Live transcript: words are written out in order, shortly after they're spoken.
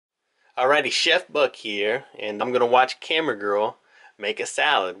Alrighty, Chef Buck here, and I'm gonna watch Camera Girl make a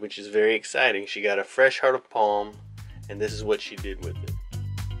salad, which is very exciting. She got a fresh heart of palm, and this is what she did with it.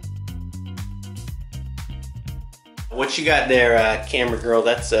 What you got there, Camera Girl?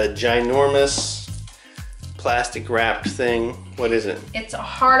 That's a ginormous plastic wrapped thing. What is it? It's a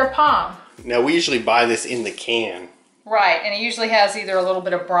heart of palm. Now we usually buy this in the can. Right, and it usually has either a little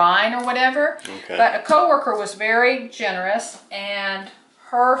bit of brine or whatever. Okay. But a coworker was very generous, and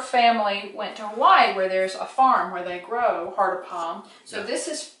her family went to Hawaii where there's a farm where they grow heart of palm. So this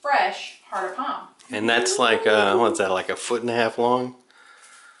is fresh heart of palm. And that's like, what's that, like a 1.5 feet long?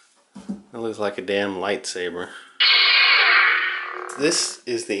 That looks like a damn lightsaber. This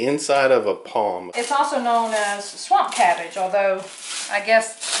is the inside of a palm. It's also known as swamp cabbage, although I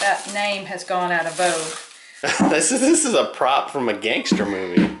guess that name has gone out of vogue. This is a prop from a gangster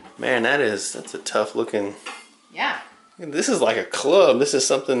movie. Man, that's a tough looking. Yeah. This is like a club. This is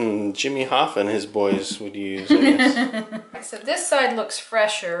something Jimmy Hoffa and his boys would use, I guess. So this side looks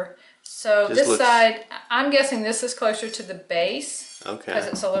fresher. So this side, I'm guessing this is closer to the base. Okay. Because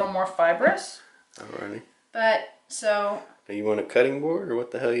it's a little more fibrous. Alrighty. But so. You want a cutting board, or what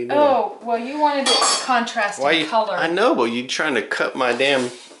the hell are you doing? Oh, well, you wanted it contrasting color. I know, but you trying to cut my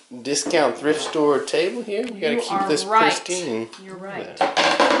damn discount thrift store table here? You gotta keep this pristine. You're right.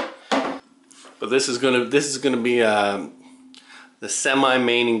 But this is gonna be the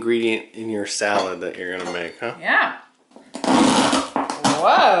semi-main ingredient in your salad that you're gonna make, huh? Yeah.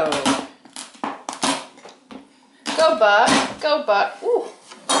 Whoa. Go Buck. Go Buck. Ooh.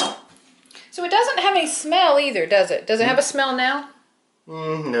 So it doesn't have any smell either, does it? Does it have a smell now?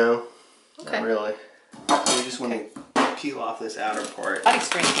 No. Okay. Not really. You just want to peel off this outer part. I'd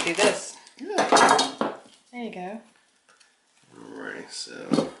experience to do this. Yeah. There you go. Alright,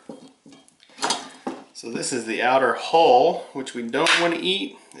 so this is the outer hull, which we don't want to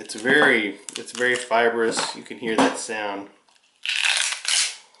eat. It's very fibrous. You can hear that sound.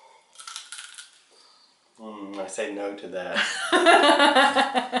 I say no to that.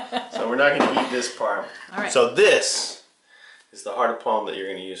 So we're not going to eat this part. All right. So this is the heart of palm that you're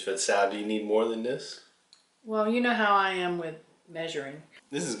going to use for the salad. Do you need more than this? Well, you know how I am with measuring.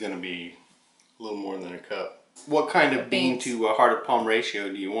 This is going to be a little more than a cup. What kind of bean to a heart of palm ratio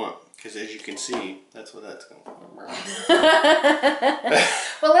do you want? Because as you can see, that's what that's going to be.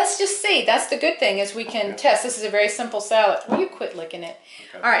 Well, let's just see. That's the good thing is we can test. This is a very simple salad. Will you quit licking it?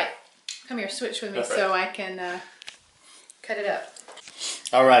 Okay. All right. Come here, switch with me so I can cut it up.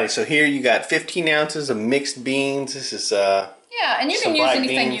 Alrighty, so here you got 15 ounces of mixed beans. This is yeah, and you can use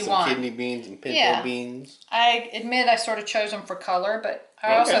anything you want. Kidney beans and pinto beans. I admit I sort of chose them for color, but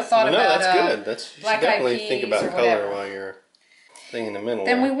I also thought about that's good. You should definitely think about color while you're thing in the middle.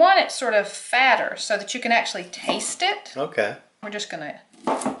 Then we want it sort of fatter so that you can actually taste it. Okay. We're just gonna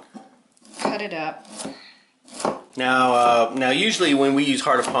cut it up. Now usually when we use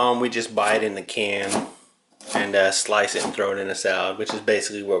heart of palm, we just buy it in the can and slice it and throw it in a salad, which is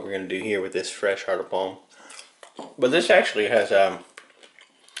basically what we're going to do here with this fresh heart of palm. But this actually has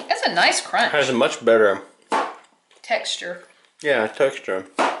it's a nice crunch. Has a much better texture. Yeah, texture.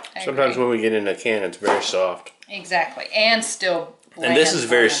 Sometimes when we get in a can, it's very soft. Exactly, and still bland. And this is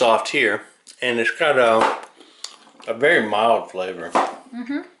very soft here, and it's got a very mild flavor.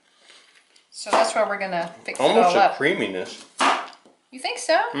 Mm-hmm. So that's why we're gonna fix it all up. Almost a creaminess. You think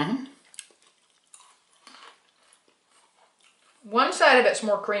so? Mm-hmm. One side of it's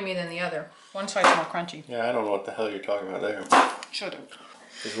more creamy than the other. One side's more crunchy. Yeah, I don't know what the hell you're talking about there. Should have.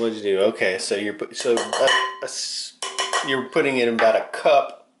 What did you do? Okay, so you're putting in about a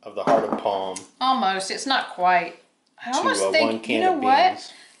cup of the heart of palm. Almost. It's not quite. I almost think. 1 can you know of what?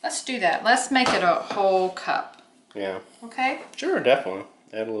 beans. Let's do that. Let's make it a whole cup. Yeah. Okay. Sure, definitely.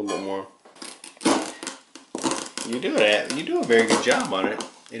 Add a little bit more. You do a very good job on it.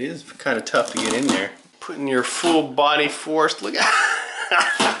 It is kind of tough to get in there. Putting your full body force. Look at.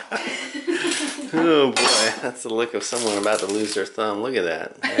 Oh boy, that's the look of someone about to lose their thumb. Look at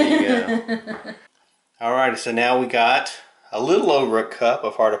that. There you go. Alrighty, so now we got a little over a cup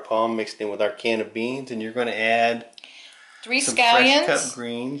of heart of palm mixed in with our can of beans, and you're going to add 3 some scallions. Fresh cut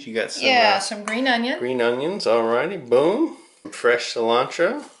greens. You got some some green onion. Green onions. Alrighty, boom. Fresh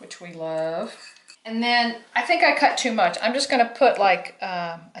cilantro, which we love. And then I think I cut too much. I'm just going to put like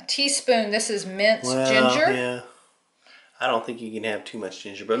a teaspoon. This is minced ginger. Yeah. I don't think you can have too much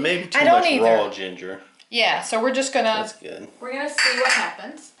ginger, but maybe too much raw ginger. Yeah, so we're just going to... That's good. We're going to see what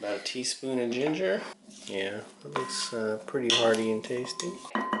happens. About a teaspoon of ginger. Yeah, that looks pretty hearty and tasty.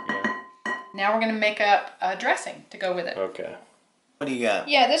 Yeah. Now we're going to make up a dressing to go with it. Okay. What do you got?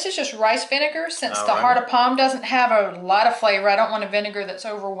 Yeah, this is just rice vinegar. Since the Alrighty. heart of palm doesn't have a lot of flavor, I don't want a vinegar that's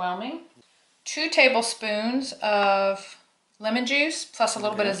overwhelming. 2 tablespoons of lemon juice plus a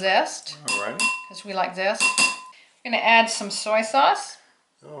little bit of zest. Alrighty. Because we like zest. I'm going to add some soy sauce.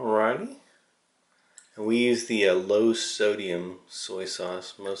 Alrighty. And we use the low sodium soy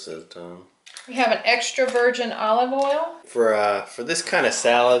sauce most of the time. We have an extra virgin olive oil. For this kind of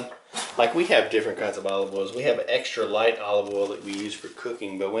salad, like we have different kinds of olive oils. We have extra light olive oil that we use for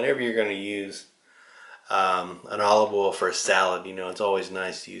cooking, but whenever you're going to use an olive oil for a salad, you know, it's always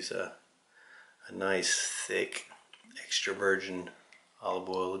nice to use a nice thick extra virgin olive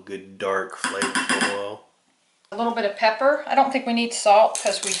oil, a good dark flavorful oil. A little bit of pepper. I don't think we need salt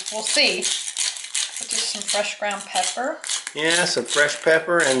because we'll see. But just some fresh ground pepper. Yeah, some fresh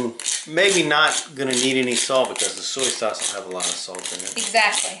pepper, and maybe not gonna need any salt because the soy sauce will have a lot of salt in it.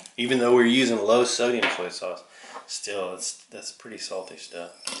 Exactly. Even though we're using low sodium soy sauce, still that's pretty salty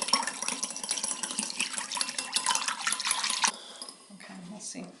stuff. Okay, we'll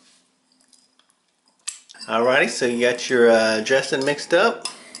see. Alrighty, so you got your dressing mixed up.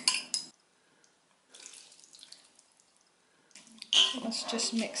 Let's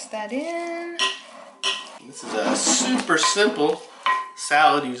just mix that in. This is a super simple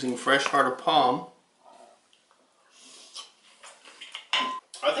salad using fresh heart of palm.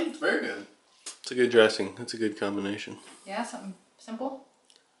 I think it's very good. It's a good dressing. It's a good combination. Yeah, something simple.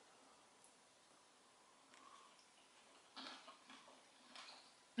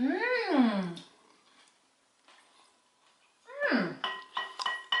 Mmm. Mmm.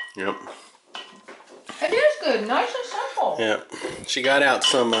 Yep. It is good. Nice and simple. Yeah. She got out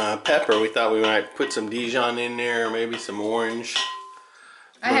some pepper. We thought we might put some Dijon in there, or maybe some orange.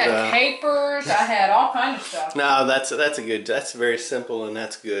 I had capers. I had all kinds of stuff. No, that's a good. That's very simple and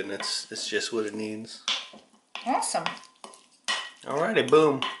that's good. And it's just what it needs. Awesome. Alrighty,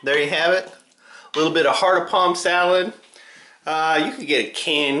 boom. There you have it. A little bit of heart of palm salad. You could get a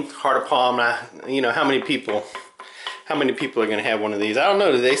canned heart of palm. You know how many people are going to have one of these? I don't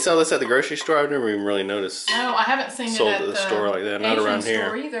know. Do they sell this at the grocery store? I've never even really noticed. No, I haven't seen Sold it at at the store like that. Not Asian around here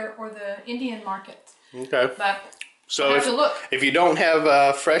store either, or the Indian market. Okay. But So have to look. if you don't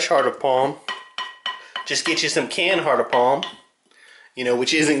have fresh heart of palm, just get you some canned heart of palm. You know,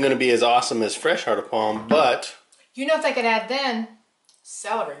 which isn't going to be as awesome as fresh heart of palm, but you know, if they could add then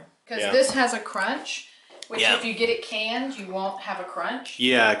celery, because this has a crunch. Which if you get it canned, you won't have a crunch.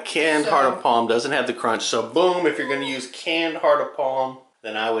 Yeah, canned heart of palm doesn't have the crunch. So boom, if you're going to use canned heart of palm,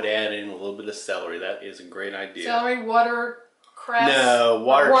 then I would add in a little bit of celery. That is a great idea. Celery, watercress. No,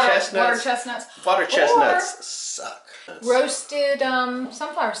 water chestnuts. Water chestnuts. Water chestnuts suck. Roasted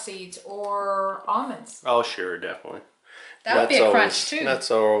sunflower seeds or almonds. Oh, sure, definitely. That would be a crunch too. That's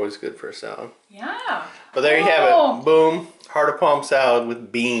always good for a salad. Yeah. But there you have it. Boom, heart of palm salad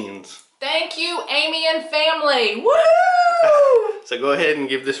with beans. Thank you, Amy and family. Woo! So go ahead and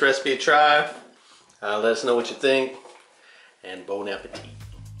give this recipe a try. Let us know what you think. And bon appetit.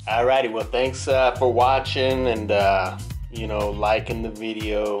 Alrighty, well thanks for watching and you know, liking the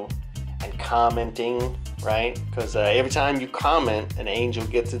video and commenting, right? Because every time you comment, an angel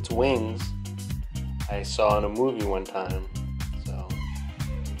gets its wings. I saw in a movie one time.